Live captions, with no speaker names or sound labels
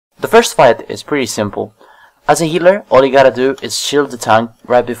The first fight is pretty simple. As a healer, all you gotta do is shield the tank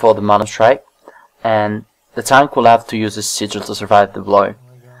right before the Malum strike, and the tank will have to use his sigil to survive the blow.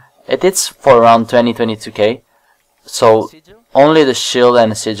 It hits for around 20-22k, so only the shield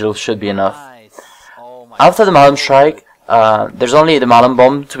and the sigil should be enough. After the Malum strike, there's only the Malum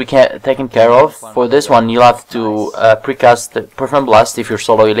bomb to be taken care of. For this one, you'll have to precast the Perform Blast if you're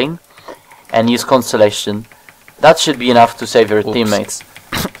solo healing, and use Constellation. That should be enough to save your teammates.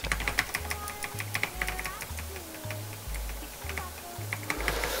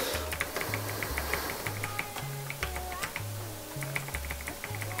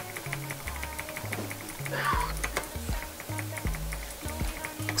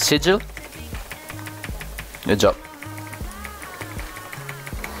 Sigil? Good job.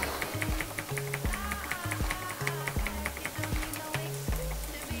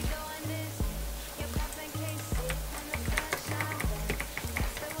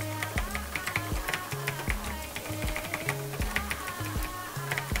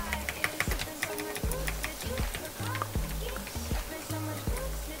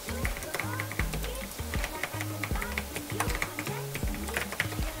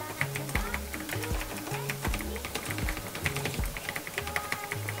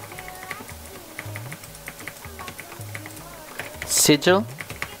 Sigil?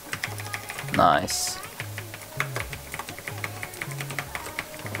 Nice.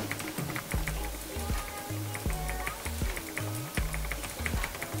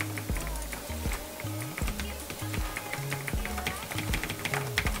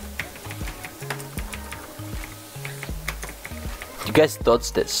 You guys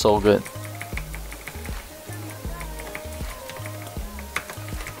dodged it so good.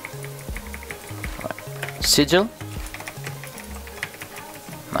 Right. Sigil?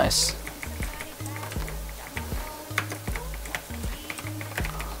 Nice.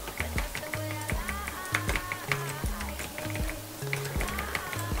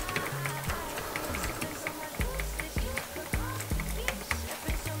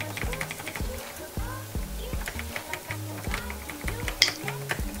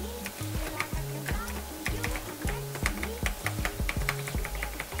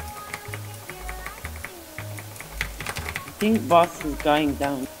 I think boss is going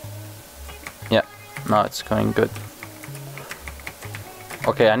down. Yeah, now it's going good.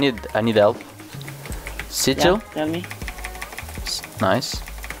 Okay, I need help. Sigil? Yeah, tell me. Nice.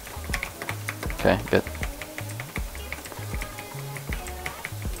 Okay, good.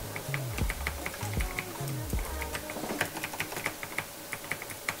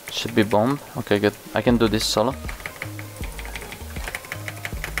 Should be bomb. Okay, good. I can do this solo.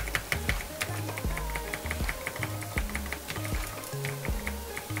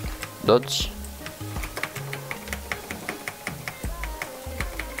 Dodge.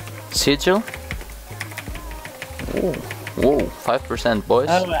 Sigil. Whoa, 5% boys.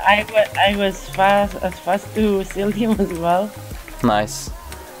 Oh, I was fast to shield him as well. Nice.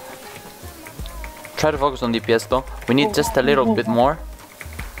 Try to focus on DPS though. We need just a little bit more,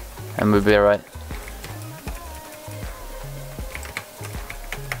 and we'll be alright.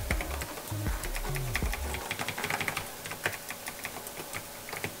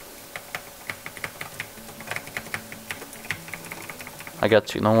 I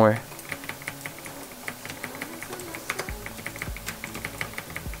got you, don't worry.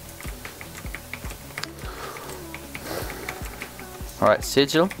 Alright,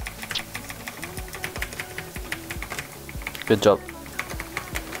 Sigil. Good job.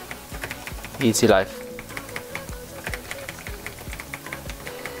 Easy life.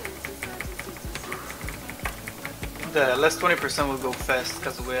 The last 20% will go fast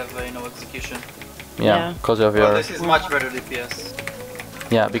because we have execution. Yeah, because of your... Well, this is much better DPS.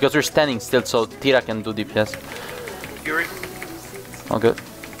 Yeah, because we're standing still, so Tira can do DPS. Fury. Oh, good.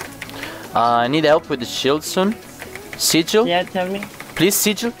 I need help with the shield soon. Sigil? Yeah, tell me. Please,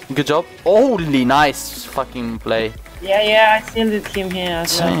 Sigil. Good job. Holy nice fucking play. Yeah, I shielded him here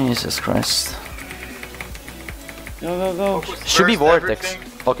as well. Jesus Christ. Go. Should be Vortex.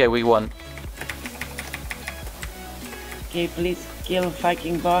 Everything. Okay, we won. Okay, please kill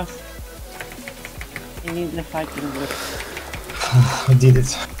fucking boss. He needs the fucking book. I did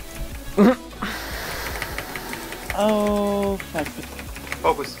it. Oh, fuck.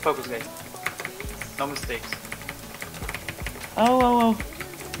 Focus guys. No mistakes. Oh.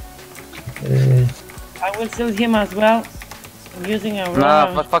 I will shield him as well. I'm using a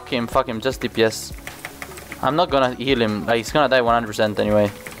Nah, fuck him, just DPS. I'm not gonna heal him, like he's gonna die 100%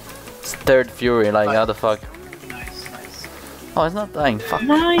 anyway. It's third Fury, like how the fuck. Nice. Oh, he's not dying, fuck.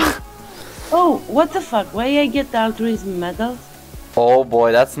 Nice. Oh, what the fuck? Why I get the altruism medals? Oh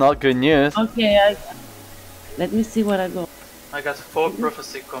boy, that's not good news. Okay, let me see what I got. I got 4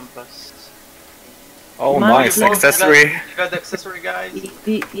 prophecy compass. Oh, Mine nice is- accessory. You got the accessory, guys?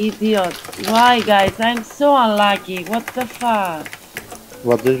 Idiot. Why, guys? I'm so unlucky. What the fuck?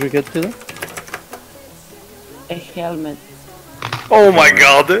 What did you get, Peter? A helmet. Oh my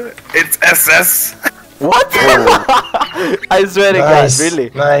god, it's SS. What? I swear to God, Nice, really?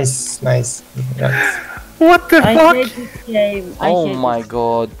 nice, nice. What the I fuck? hate this game. I Oh hate my this.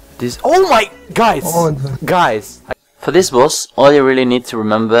 god. This. Oh my. Guys! Oh, Guys! For this boss, all you really need to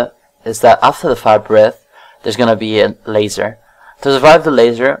remember is that after the fire breath, there's gonna be a laser. To survive the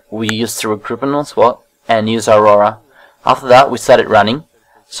laser, we used to recruit on spot and use Aurora. After that, we started running,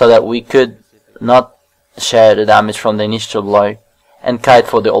 so that we could not share the damage from the initial blow, and kite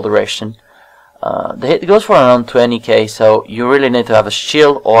for the whole duration. The hit goes for around 20k, so you really need to have a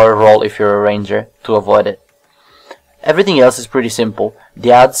shield or a roll if you're a ranger to avoid it. Everything else is pretty simple.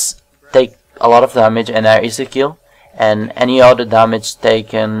 The adds take a lot of damage and are easy to kill, and any other damage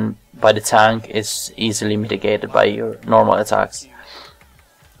taken by the tank is easily mitigated by your normal attacks.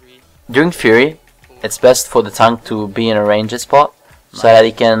 During Fury, it's best for the tank to be in a ranged spot, so that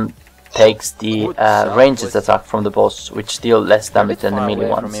he can take the ranged attack from the boss, which deal less damage than the melee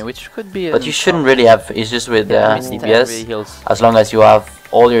ones. But you shouldn't really have issues with DPS, as long as you have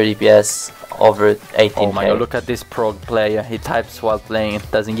all your DPS over 18k. Oh my god, look at this prog player. He types while playing,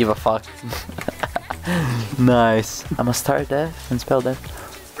 doesn't give a fuck. Nice. I'm a star death and spell death.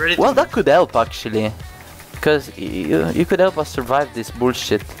 Ready Well, that could help actually. Because you could help us survive this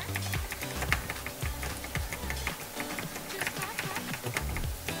bullshit.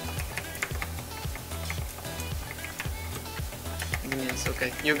 Yes,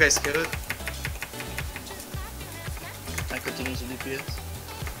 okay. You guys kill it. I continue to DPS.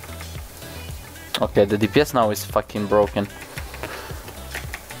 Okay, the DPS now is fucking broken.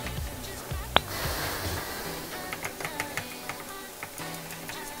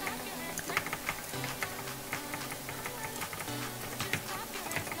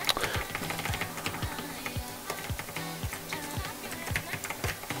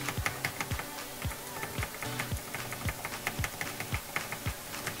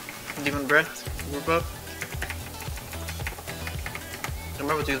 Demon Breath, group up.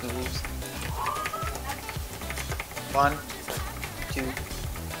 Remember to use the wolves. 1, 2,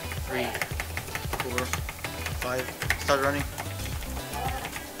 3, 4, 5. Start running.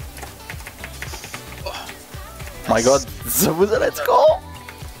 My god, Zabuza, let's go!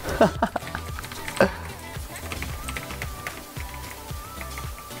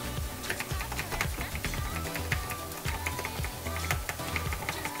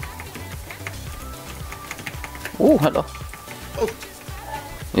 Oh, hello. Oh.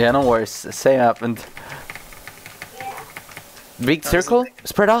 Yeah, no worries. Same happened. Big circle.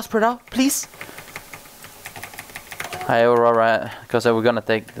 Spread out, please. Hi, Aurora, because we're gonna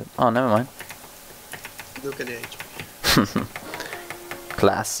take the... Oh, never mind. Look at the HP.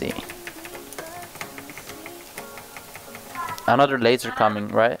 Classy. Another laser coming,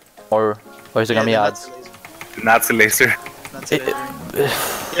 right? Or is it gonna be odds? Nazi laser. That's It- it.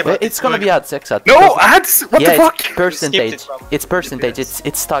 Yeah, but It's gonna be odds, Exat. No, ads! What Yeah, the fuck? it's percentage. Skipped it from It's percentage. DPS.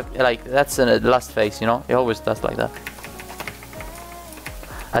 It's stuck. Like that's the last phase, you know. It always does like that.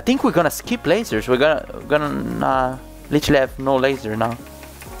 I think we're gonna skip lasers. We're gonna literally have no laser now.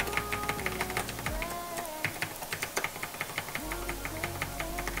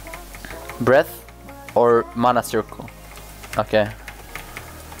 Breath or mana circle. Okay.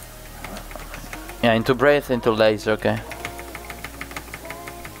 Yeah, into breath, into laser. Okay.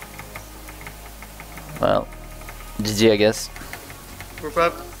 Well, GG, I guess. Group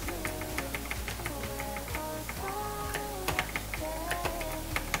up.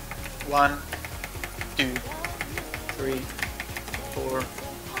 One, 2, 3, 4,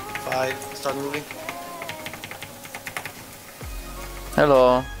 5. Start moving.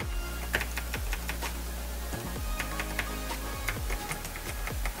 Hello.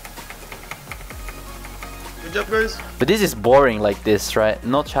 Good job, guys. But this is boring like this, right?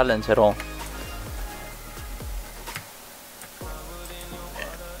 No challenge at all.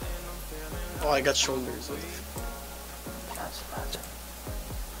 Oh, I got shoulders.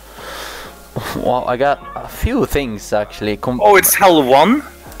 Well, I got a few things actually. Oh, it's Hell 1?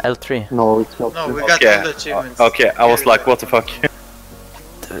 L3. No, it's not. No, we got Okay. all the achievements. Okay, I was like, what the fuck?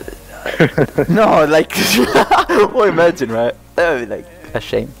 No, like, well, imagine, right? That would be like a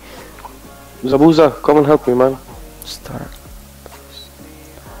shame. Zabuza, come and help me, man. Start.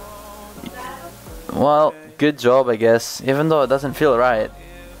 Well, good job, I guess. Even though it doesn't feel right,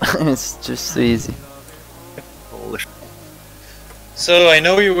 it's just easy. Holy sh- So I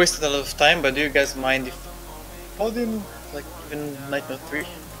know you wasted a lot of time, but do you guys mind if podium, like even Night Note 3?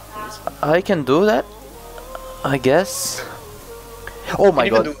 I can do that, I guess. Oh my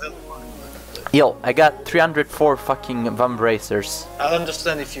god. Yo, I got 304 fucking Vambracers. I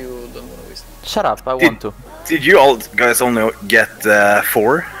understand if you don't want to waste. Shut up, I want to. Did you all guys only get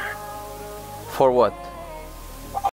 4? For what?